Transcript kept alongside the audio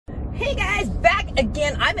Hey guys, back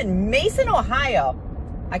again. I'm in Mason, Ohio.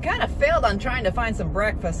 I kind of failed on trying to find some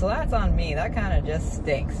breakfast, so that's on me. That kind of just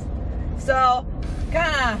stinks. So,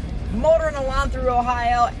 kind of motoring along through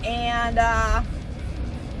Ohio, and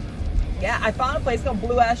yeah, I found a place called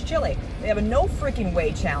Blue Ash Chili. They have a no freaking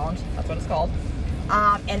way challenge. That's what it's called.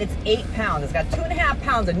 And it's 8 pounds. It's got 2.5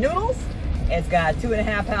 pounds of noodles. It's got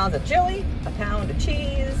 2.5 pounds of chili, a pound of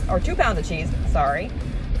cheese, or 2 pounds of cheese, sorry.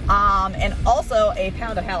 And also a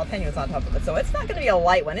pound of jalapenos on top of it. So it's not going to be a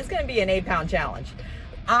light one. It's going to be an 8-pound challenge.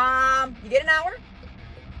 You get an hour,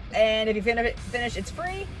 and if you finish, it's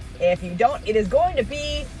free. If you don't, it is going to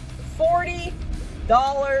be $40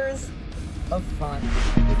 of fun.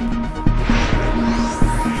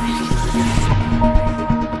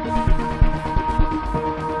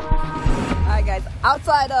 Alright guys,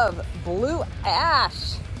 outside of Blue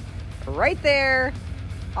Ash, right there,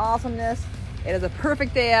 awesomeness. It is a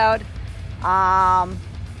perfect day out.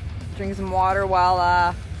 Drinking some water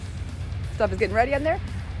while stuff is getting ready in there.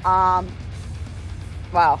 Wow,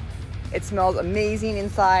 it smells amazing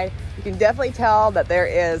inside. You can definitely tell that there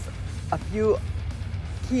is a few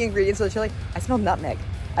key ingredients of the chili. I smell nutmeg.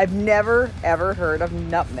 I've never ever heard of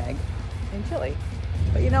nutmeg in chili,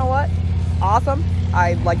 but you know what? Awesome.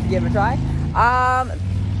 I'd like to give it a try. I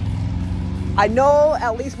know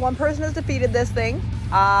at least one person has defeated this thing.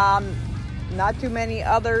 Not too many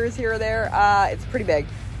others here or there. It's pretty big.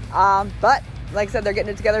 But like I said, they're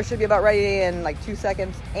getting it together. Should be about ready in like 2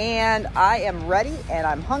 seconds. And I am ready and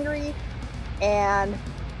I'm hungry. And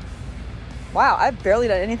wow, I've barely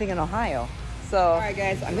done anything in Ohio. So, all right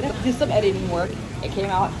guys, I'm gonna do some editing work. It came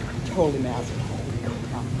out totally massive.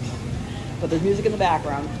 But there's music in the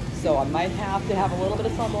background. So I might have to have a little bit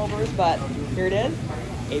of subwoofers, but here it is.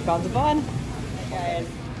 8 pounds of fun. Guys,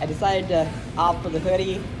 I decided to opt for the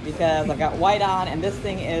hoodie because I've got white on, and this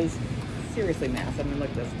thing is seriously massive. I mean, look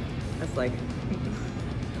at this. That's like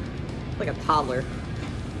a toddler.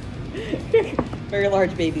 Very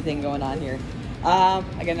large baby thing going on here. I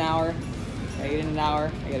got an hour. I get in an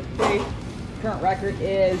hour. I get a free. Current record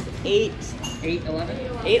is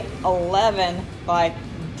 8:11 by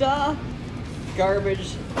duh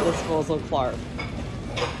garbage disposal Clark.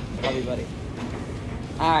 Love you, buddy.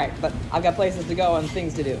 Alright, but I've got places to go and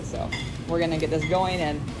things to do, so we're gonna get this going,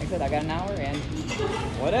 and like I said, I got an hour and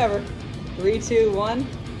whatever. 3, 2, 1,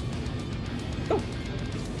 go.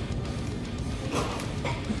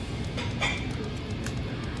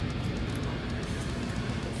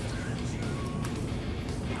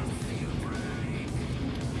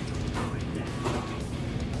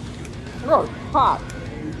 Oh, hot.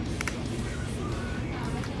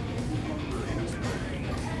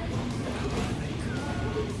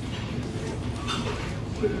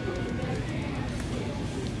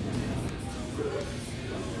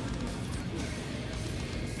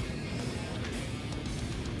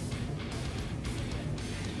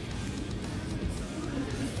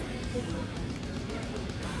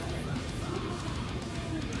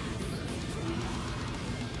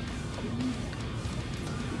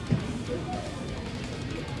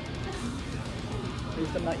 At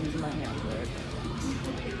least I'm not using my hands, right?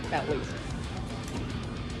 At least.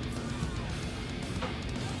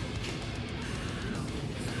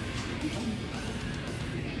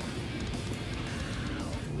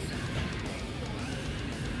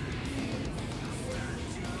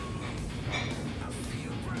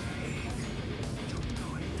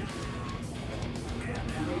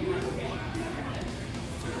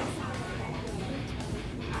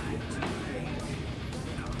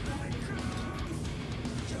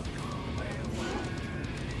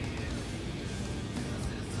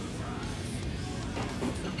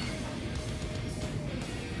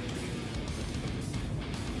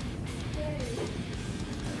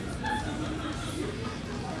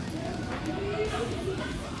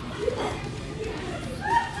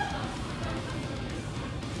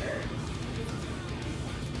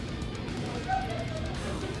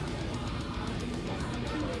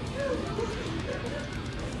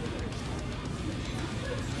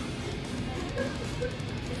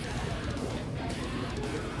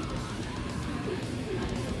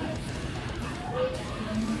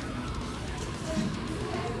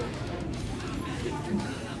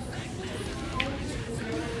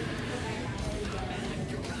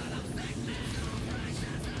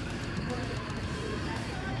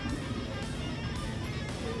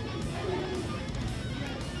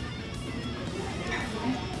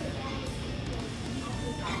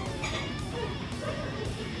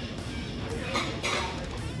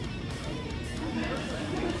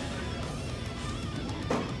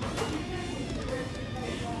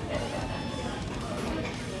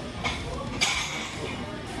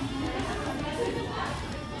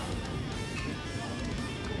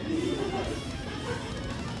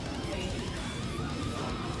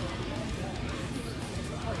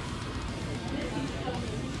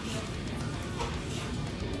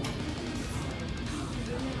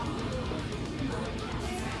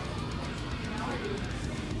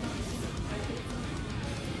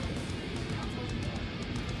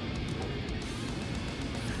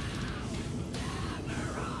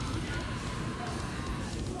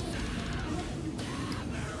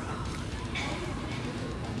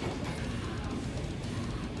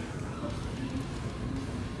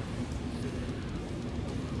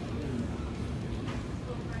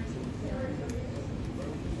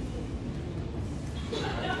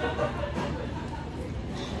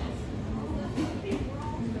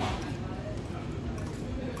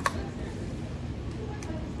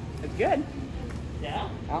 good. Yeah?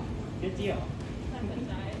 Oh. Good deal.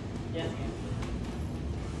 Yes.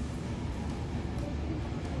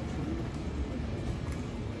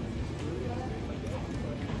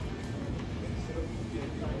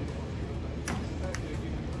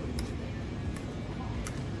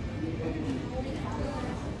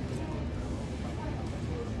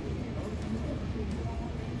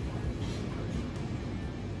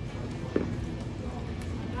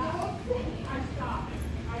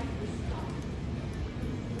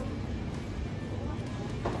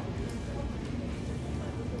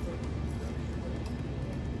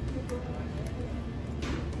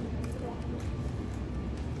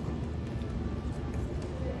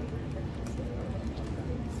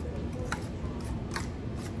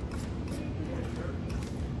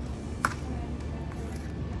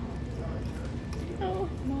 Oh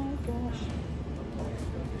my gosh.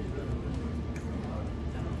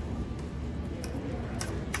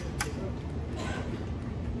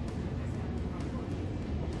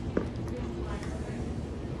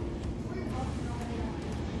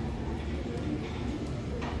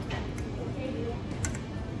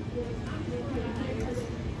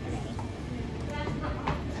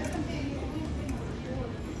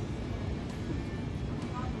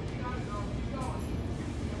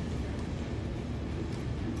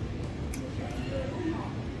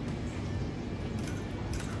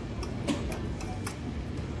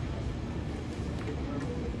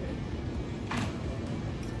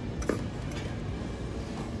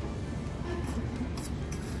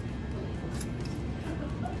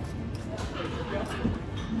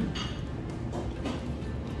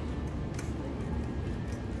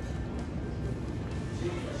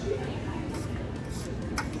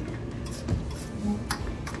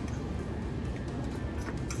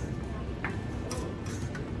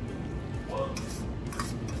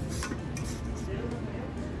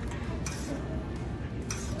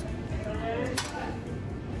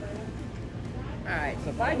 Alright,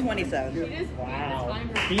 so 527. Wow.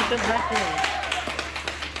 Beat the record.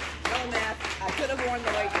 No math. I could have worn the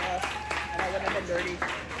white dress and I wouldn't have been dirty.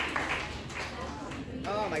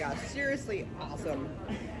 Oh my gosh, seriously awesome.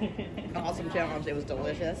 Awesome challenge. It was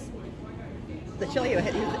delicious. The chili,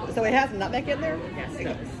 so it has nutmeg in there? Yes, it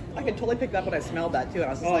does. I could totally pick up when I smelled that too. I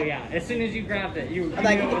was just like, Yeah. As soon as you grabbed it, you like, knew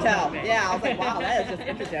you it could was tell. nutmeg. Yeah, I was like, wow, that is just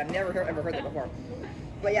interesting. I've never ever heard that before.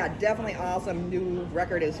 But yeah, definitely awesome. New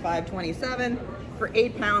record is 527 for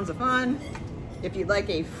 8 pounds of fun. If you'd like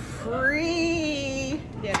a free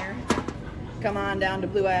dinner, come on down to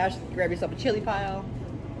Blue Ash, grab yourself a chili pile.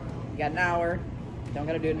 You got an hour. Don't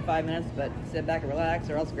gotta do it in 5 minutes, but sit back and relax,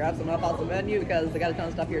 or else grab some up off the menu because they got a ton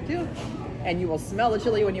of stuff here too. And you will smell the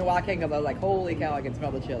chili when you walk in because I was like, holy cow, I can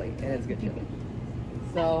smell the chili. And it's good chili.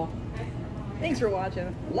 So, thanks for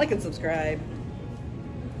watching. Like and subscribe.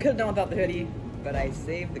 Could have done without the hoodie, but I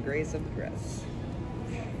saved the grace of the dress.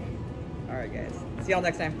 Alright guys, see y'all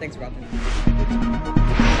next time. Thanks for watching.